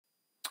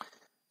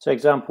So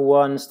example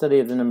 1, study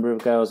of the number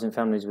of girls in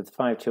families with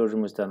 5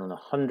 children was done on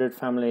 100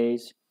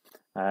 families.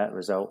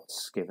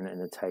 Results given in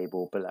the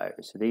table below.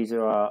 So these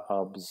are our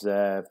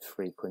observed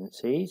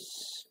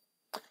frequencies.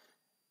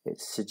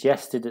 It's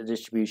suggested that the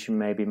distribution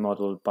may be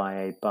modelled by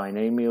a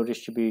binomial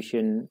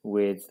distribution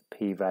with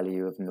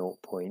p-value of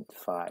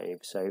 0.5.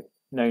 So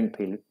known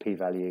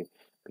p-value,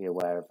 be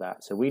aware of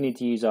that. So we need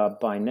to use our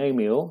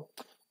binomial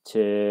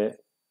to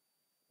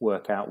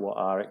work out what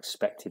our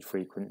expected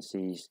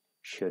frequencies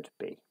should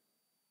be.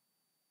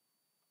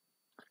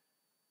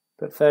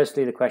 But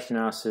firstly, the question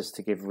asks us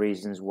to give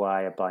reasons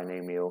why a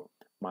binomial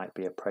might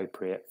be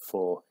appropriate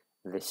for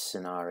this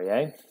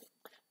scenario.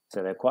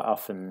 So they quite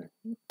often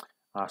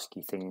ask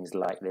you things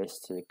like this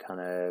to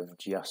kind of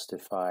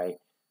justify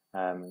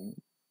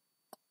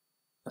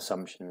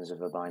assumptions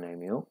of a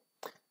binomial.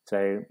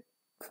 So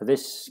for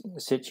this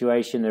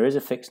situation, there is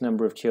a fixed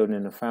number of children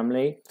in a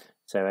family,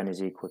 so n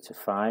is equal to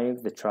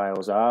 5. The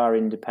trials are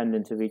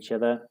independent of each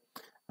other,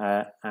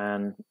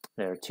 and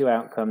there are 2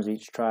 outcomes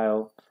each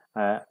trial,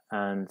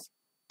 and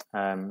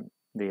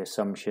the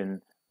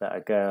assumption that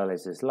a girl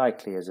is as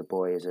likely as a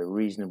boy is a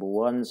reasonable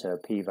one, so a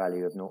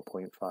p-value of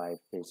 0.5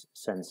 is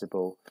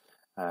sensible,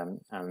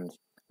 and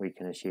we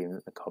can assume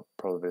that the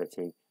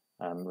probability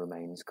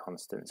remains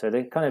constant. So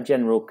the kind of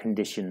general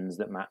conditions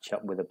that match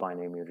up with a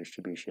binomial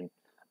distribution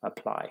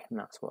apply, and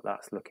that's what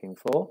that's looking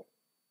for.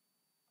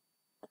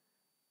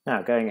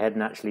 Now, going ahead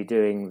and actually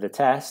doing the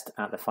test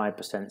at the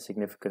 5%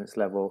 significance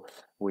level,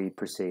 we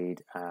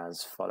proceed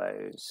as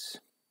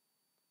follows.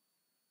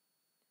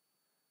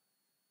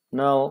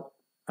 Null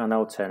and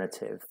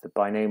alternative. The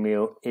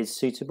binomial is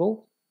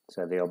suitable,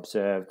 so the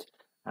observed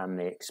and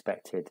the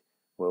expected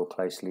will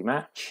closely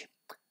match.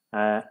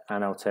 And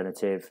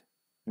alternative,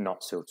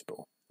 not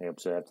suitable. The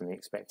observed and the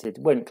expected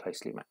won't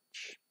closely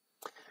match.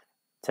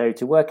 So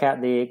to work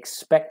out the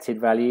expected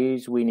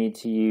values, we need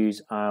to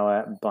use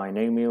our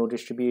binomial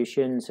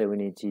distribution. So we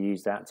need to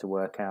use that to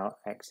work out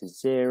x is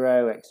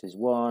 0, x is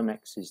 1,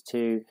 x is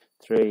 2,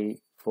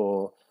 3,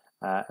 4,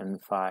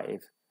 and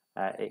 5,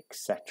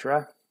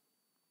 etc.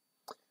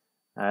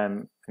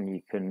 And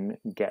you can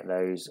get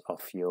those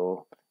off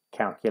your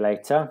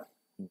calculator.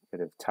 You could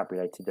have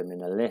tabulated them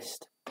in a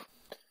list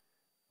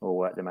or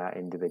work them out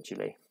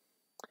individually.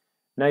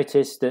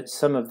 Notice that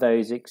some of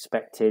those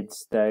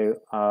expecteds,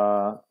 though,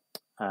 are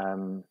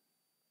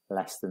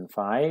less than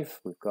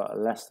 5. We've got a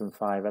less than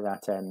 5 at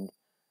that end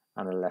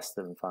and a less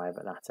than 5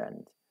 at that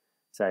end.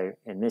 So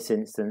in this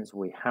instance,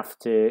 we have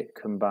to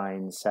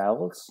combine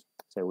cells.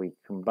 So we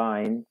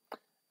combine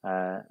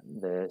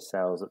the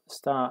cells at the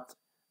start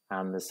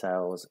and the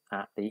cells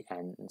at the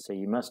end. So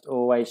you must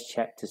always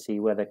check to see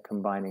whether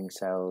combining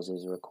cells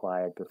is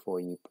required before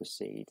you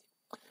proceed.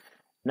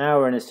 Now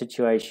we're in a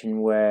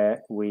situation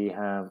where we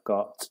have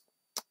got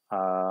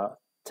our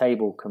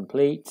table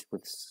complete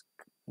with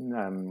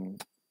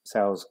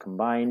cells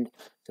combined,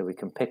 so we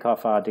can pick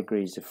off our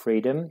degrees of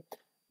freedom.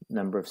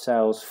 Number of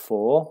cells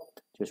 4,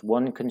 just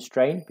one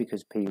constraint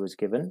because p was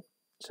given,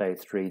 so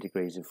 3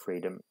 degrees of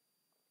freedom.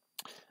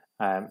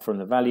 From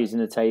the values in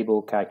the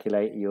table,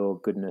 calculate your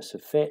goodness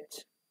of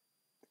fit.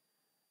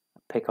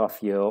 Pick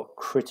off your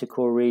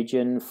critical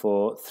region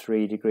for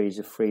 3 degrees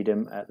of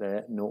freedom at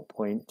the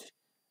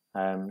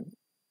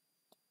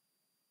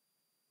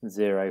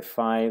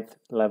 0.05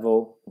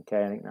 level.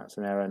 Okay, I think that's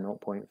an error.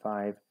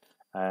 0.5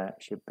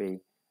 should be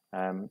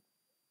 5%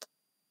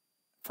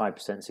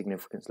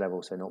 significance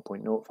level, so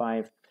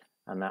 0.05,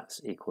 and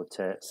that's equal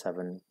to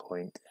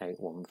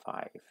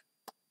 7.815.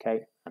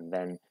 Okay, and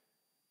then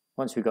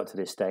once we got to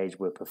this stage,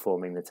 we're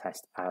performing the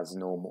test as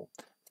normal.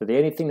 So the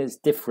only thing that's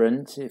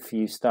different if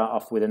you start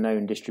off with a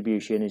known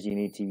distribution is you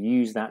need to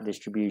use that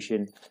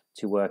distribution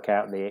to work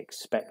out the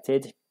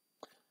expected.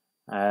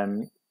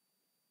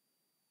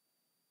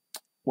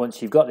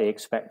 Once you've got the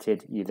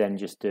expected, you're then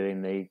just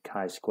doing the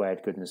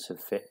chi-squared goodness of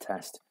fit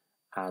test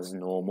as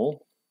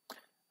normal.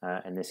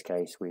 In this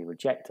case, we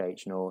reject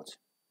H0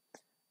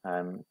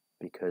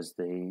 because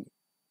the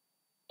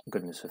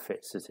goodness of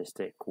fit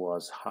statistic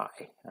was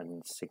high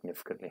and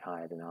significantly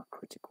higher than our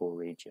critical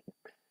region.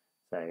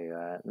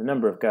 So the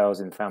number of girls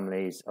in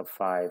families of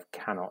 5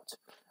 cannot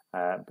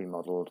be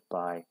modelled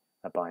by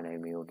a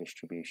binomial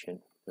distribution.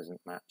 It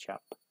doesn't match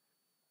up.